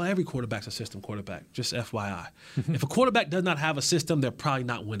quarterback. Well, every quarterback's a system quarterback, just FYI. If a quarterback does not have a system, they're probably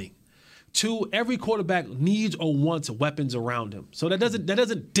not winning. 2, every quarterback needs or wants weapons around him. So that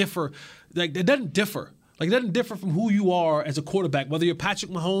doesn't differ. Like, it doesn't differ. Like, it doesn't differ from who you are as a quarterback, whether you're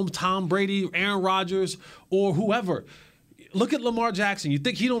Patrick Mahomes, Tom Brady, Aaron Rodgers, or whoever. Look at Lamar Jackson. You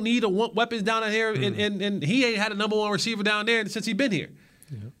think he don't need weapons down here, and he ain't had a number 1 receiver down there since he's been here.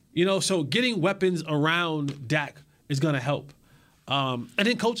 Yeah. So getting weapons around Dak is going to help. And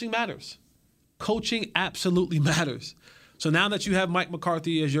then coaching matters. Coaching absolutely matters. So now that you have Mike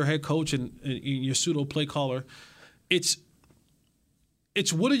McCarthy as your head coach and your pseudo play caller, it's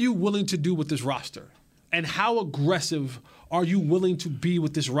what are you willing to do with this roster? And how aggressive are you willing to be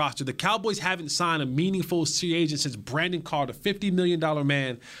with this roster? The Cowboys haven't signed a meaningful free agent since Brandon Carter, $50 million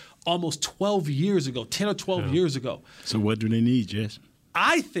man, almost 12 years ago, 10 or 12 years ago. So what do they need, Jess?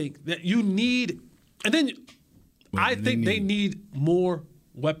 I think that you need, and then I think they need more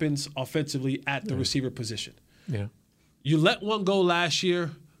weapons offensively at the receiver position. Yeah. You let one go last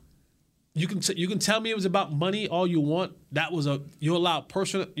year. You can tell me it was about money all you want. That was you allowed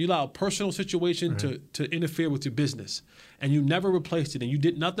a personal situation to interfere with your business, and you never replaced it. And you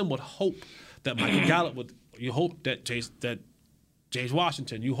did nothing but hope that Michael Gallup would. You hoped that James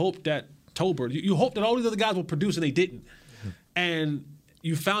Washington. You hoped that Tolbert. You hoped that all these other guys would produce, and they didn't. And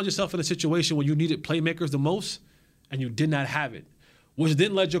you found yourself in a situation where you needed playmakers the most, and you did not have it, which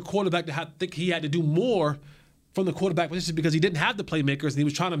then led your quarterback to think he had to do more from the quarterback position because he didn't have the playmakers and he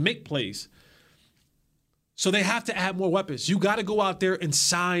was trying to make plays. So they have to add more weapons. You got to go out there and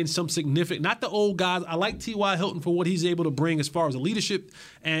sign some significant, not the old guys. I like T.Y. Hilton for what he's able to bring as far as a leadership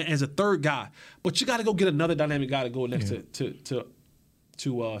and as a third guy. But you got to go get another dynamic guy to go next to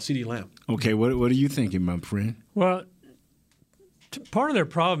CeeDee Lamb. Okay, what are you thinking, my friend? Well, part of their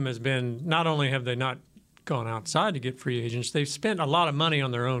problem has been not only have they not gone outside to get free agents, they've spent a lot of money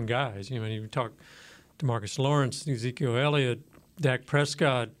on their own guys. You talk DeMarcus Lawrence, Ezekiel Elliott, Dak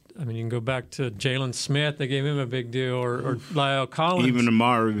Prescott. I mean, you can go back to Jalen Smith. They gave him a big deal, or La'el Collins. Even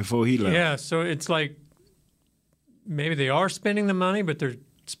Amari before he left. Yeah, so it's like maybe they are spending the money, but they're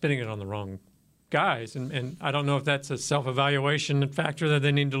spending it on the wrong guys. And I don't know if that's a self-evaluation factor that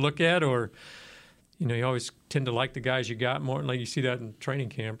they need to look at, or, you always tend to like the guys you got more. Like you see that in training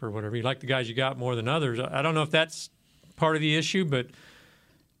camp or whatever. You like the guys you got more than others. I don't know if that's part of the issue, but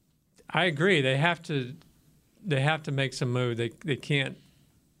I agree. They have to make some move. They can't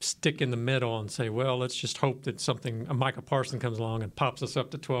stick in the middle and say, well, let's just hope that a Micah Parsons comes along and pops us up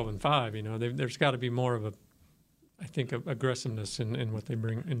to 12-5. There's got to be more of aggressiveness in what they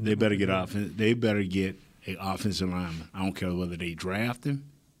bring. They better get offense. They better get an offensive lineman. I don't care whether they draft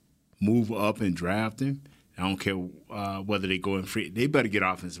him, move up and draft him. I don't care whether they go in free. They better get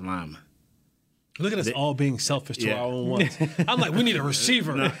offensive linemen. Look at us all being selfish to our own ones. I'm like, we need a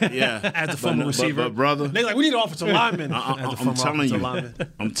receiver as the former receiver. But brother, they're like, we need an offensive lineman as the former offensive lineman.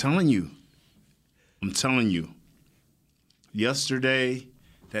 I'm telling you. Yesterday,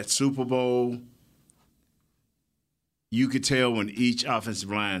 that Super Bowl, you could tell when each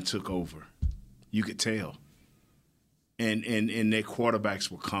offensive line took over. You could tell. And their quarterbacks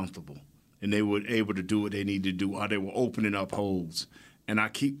were comfortable. And they were able to do what they needed to do, or they were opening up holes. And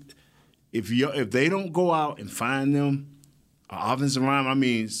if they don't go out and find them an offensive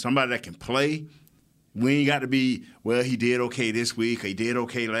line, somebody that can play, we ain't got to be, well, he did okay this week, he did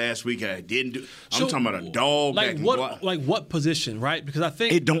okay last week, I didn't do. I'm talking about a dog. Like what position, right? Because I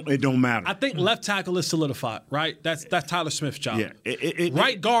think it don't matter. I think left tackle is solidified, right? That's Tyler Smith's job. Yeah,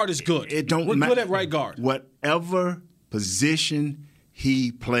 right guard is good. We're good at right guard. Whatever position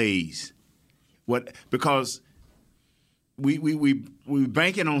he plays, because we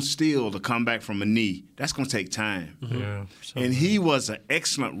banking on Steele to come back from a knee. That's going to take time. Mm-hmm. Yeah, and he was an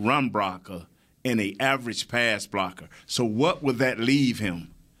excellent run blocker and an average pass blocker. So what would that leave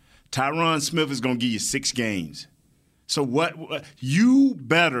him? Tyron Smith is going to give you 6 games. So what you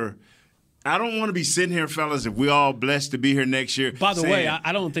better – I don't want to be sitting here, fellas, if we're all blessed to be here next year. By the way,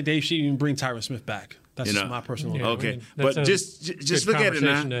 I don't think they should even bring Tyron Smith back. That's just my personal opinion. Okay. But just look at it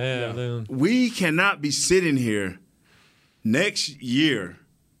now. We cannot be sitting here next year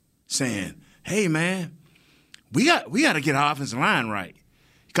saying, hey, man, we got to get our offensive line right.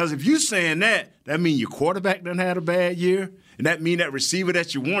 Because if you're saying that means your quarterback done had a bad year, and that means that receiver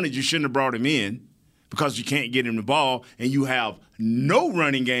that you wanted, you shouldn't have brought him in because you can't get him the ball, and you have no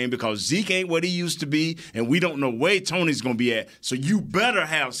running game because Zeke ain't what he used to be, and we don't know where Tony's going to be at. So you better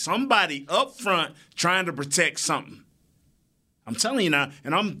have somebody up front trying to protect something. I'm telling you now,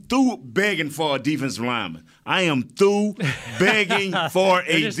 and I'm through begging for a defensive lineman. I am through begging for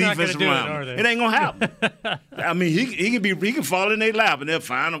a defensive lineman. It ain't gonna happen. I mean, he can fall in their lap and they'll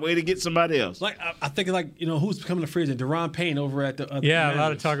find a way to get somebody else. Like I think, who's becoming a free agent? Deron Payne over at the a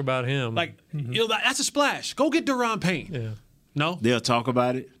lot of talk about him. That's a splash. Go get Deron Payne. Yeah. No, they'll talk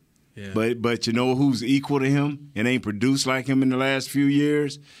about it. Yeah. But you know who's equal to him and ain't produced like him in the last few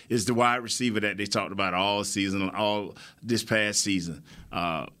years is the wide receiver that they talked about all season, all this past season.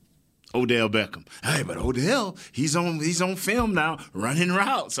 Odell Beckham. Hey, but Odell, he's on film now, running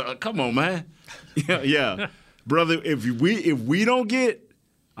routes. Come on, man. Yeah. Brother, if we don't get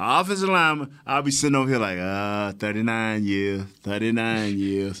an offensive lineman, I'll be sitting over here like, 39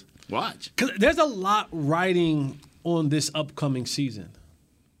 years. Watch. 'Cause there's a lot riding on this upcoming season.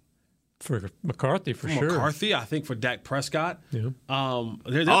 For McCarthy, for sure. McCarthy, I think for Dak Prescott. Yeah. All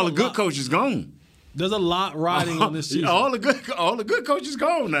the good coaches gone. There's a lot riding on this season. All the good coaches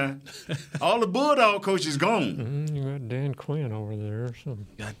gone now. All the Bulldog coaches gone. You got Dan Quinn over there or something.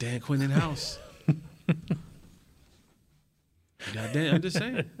 You got Dan Quinn in house. I'm just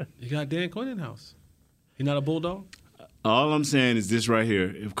saying. You got Dan Quinn in house. He not a Bulldog? All I'm saying is this right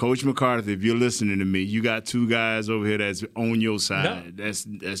here. If Coach McCarthy, if you're listening to me, you got two guys over here that's on your side. No.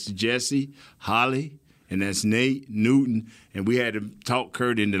 That's Jesse, Holly, and that's Nate, Newton. And we had to talk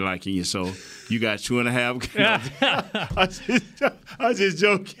Kurt into liking you. So you got 2.5. I just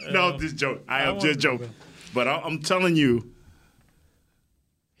joking. No, I'm just joking. I am just joking. But I'm telling you,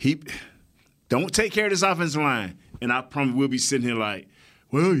 don't take care of this offensive line. And I promise we'll be sitting here like,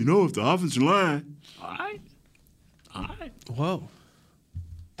 well, if the offensive line, all right. Whoa.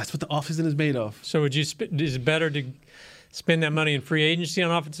 That's what the offseason is made of. So is it better to spend that money in free agency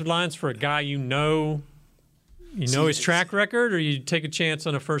on offensive lines for a guy you know his track record, or you take a chance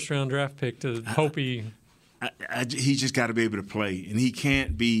on a first-round draft pick to hope he just got to be able to play, and he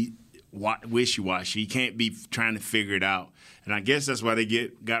can't be wishy-washy. He can't be trying to figure it out. And I guess that's why they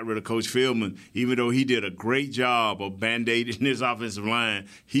got rid of Coach Philbin. Even though he did a great job of band-aiding his offensive line,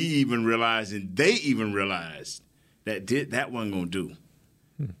 they even realized that wasn't going to do.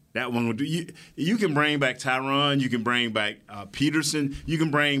 That one will do. You can bring back Tyron. You can bring back Peterson. You can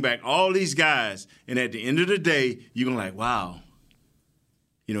bring back all these guys. And at the end of the day, you're going to like, wow,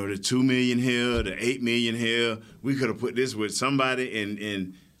 the $2 million here, the $8 million here, we could have put this with somebody.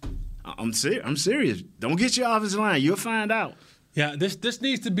 And I'm serious. Don't get your offensive line. You'll find out. Yeah, this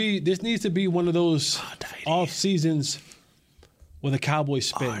needs to be one of those off seasons where the Cowboys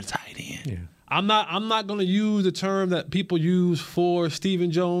spend. Tight end. Yeah. I'm not going to use the term that people use for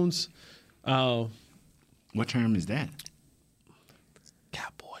Stephen Jones. What term is that?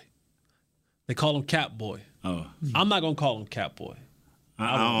 Cap Boy. They call him Cap Boy. Oh, I'm not going to call him Cap Boy.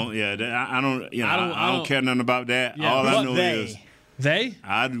 I don't care nothing about that. Yeah, all I know is they.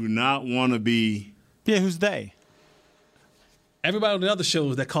 I do not want to be. Yeah, who's they? Everybody on the other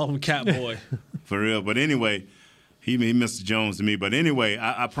shows that call him Cap Boy. For real, but anyway. He Mr. Jones to me. But anyway,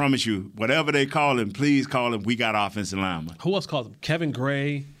 I promise you, whatever they call him, please call him. We got offensive linemen. Who else calls him? Kevin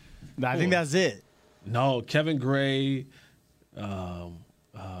Gray. I think that's it. No, Kevin Gray,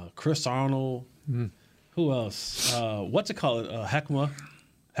 Chris Arnold. Mm. Who else? What's it called? Heckma.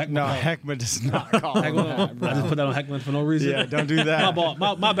 No, Heckma does not call him that, bro. I just put that on Heckma for no reason. Yeah, don't do that.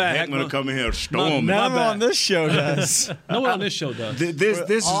 My bad, Heckma. Come in here and storm. None on this show does. No one on this show does.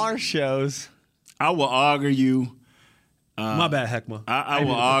 This our shows. I will argue you. My bad, Heckma. I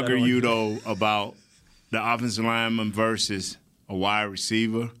will argue you, though, about the offensive lineman versus a wide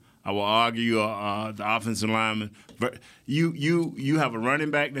receiver. I will argue the offensive lineman. You have a running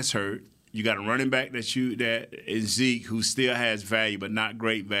back that's hurt. You got a running back that is Zeke, who still has value but not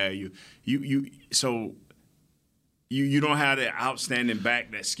great value. So you don't have that outstanding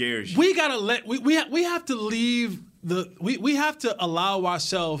back that scares you. We gotta we have to leave. We have to allow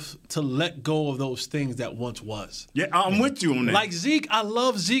ourselves to let go of those things that once was. Yeah, I'm with you on that. Like Zeke, I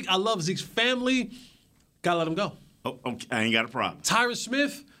love Zeke. I love Zeke's family. Gotta let him go. Oh, okay. I ain't got a problem. Tyron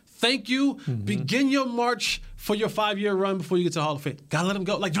Smith, thank you. Mm-hmm. Begin your march for your 5-year run before you get to the Hall of Fame. Gotta let him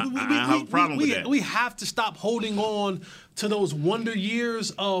go. Like I have a problem with that. We have to stop holding on to those wonder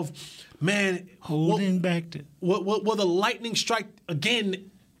years of, man, holding back to will the lightning strike again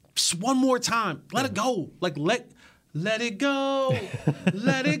one more time? Let it go. Like let Let it go.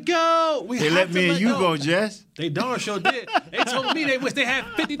 Let it go. They let me and you go, Jess. They darn sure did. They told me they wish they had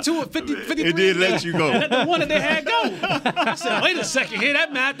 52 or 53. It did let you go. Let the one that they had go. I said, wait a second here.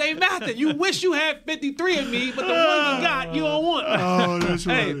 That math ain't mathing. You wish you had 53 of me, but the one you got, you don't want. Oh, that's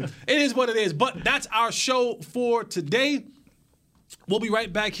right. Hey, it is what it is. But that's our show for today. We'll be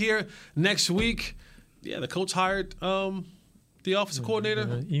right back here next week. Yeah, the coach hired the offensive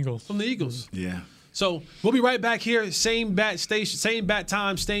coordinator Eagles. From the Eagles. Yeah. So we'll be right back here, same bat station, same bat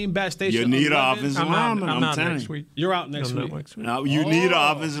time, same bat station. You need an offensive lineman. I'm out telling next you. week. You're out next week. No, you need an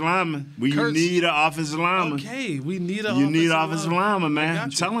offensive lineman. You need an offensive lineman. Okay, we need an You need an offensive lineman, man. I'm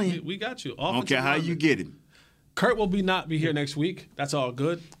telling you. We got you. I don't care how you get him. Kurt will not be here next week. That's all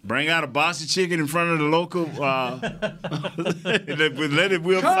good. Bring out a box of chicken in front of the local. Let it.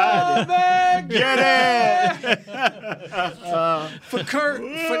 We'll find it. Get it. For Kurt,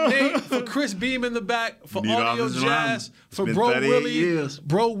 for Nate, for Chris Beam in the back, for Need Audio offensive Jazz, for lineman. Bro It's been 38 Willie, years.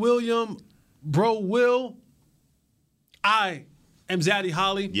 Bro William, Bro Will. I am Zaddy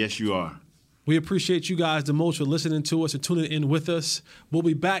Holly. Yes, you are. We appreciate you guys the most for listening to us and tuning in with us. We'll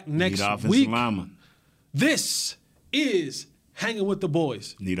be back next Need offensive week. lineman. This is Hanging with the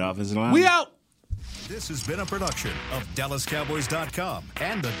Boys. Need offensive lineman. We out. This has been a production of DallasCowboys.com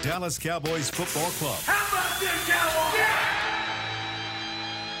and the Dallas Cowboys Football Club. How about this, Cowboys? Yeah!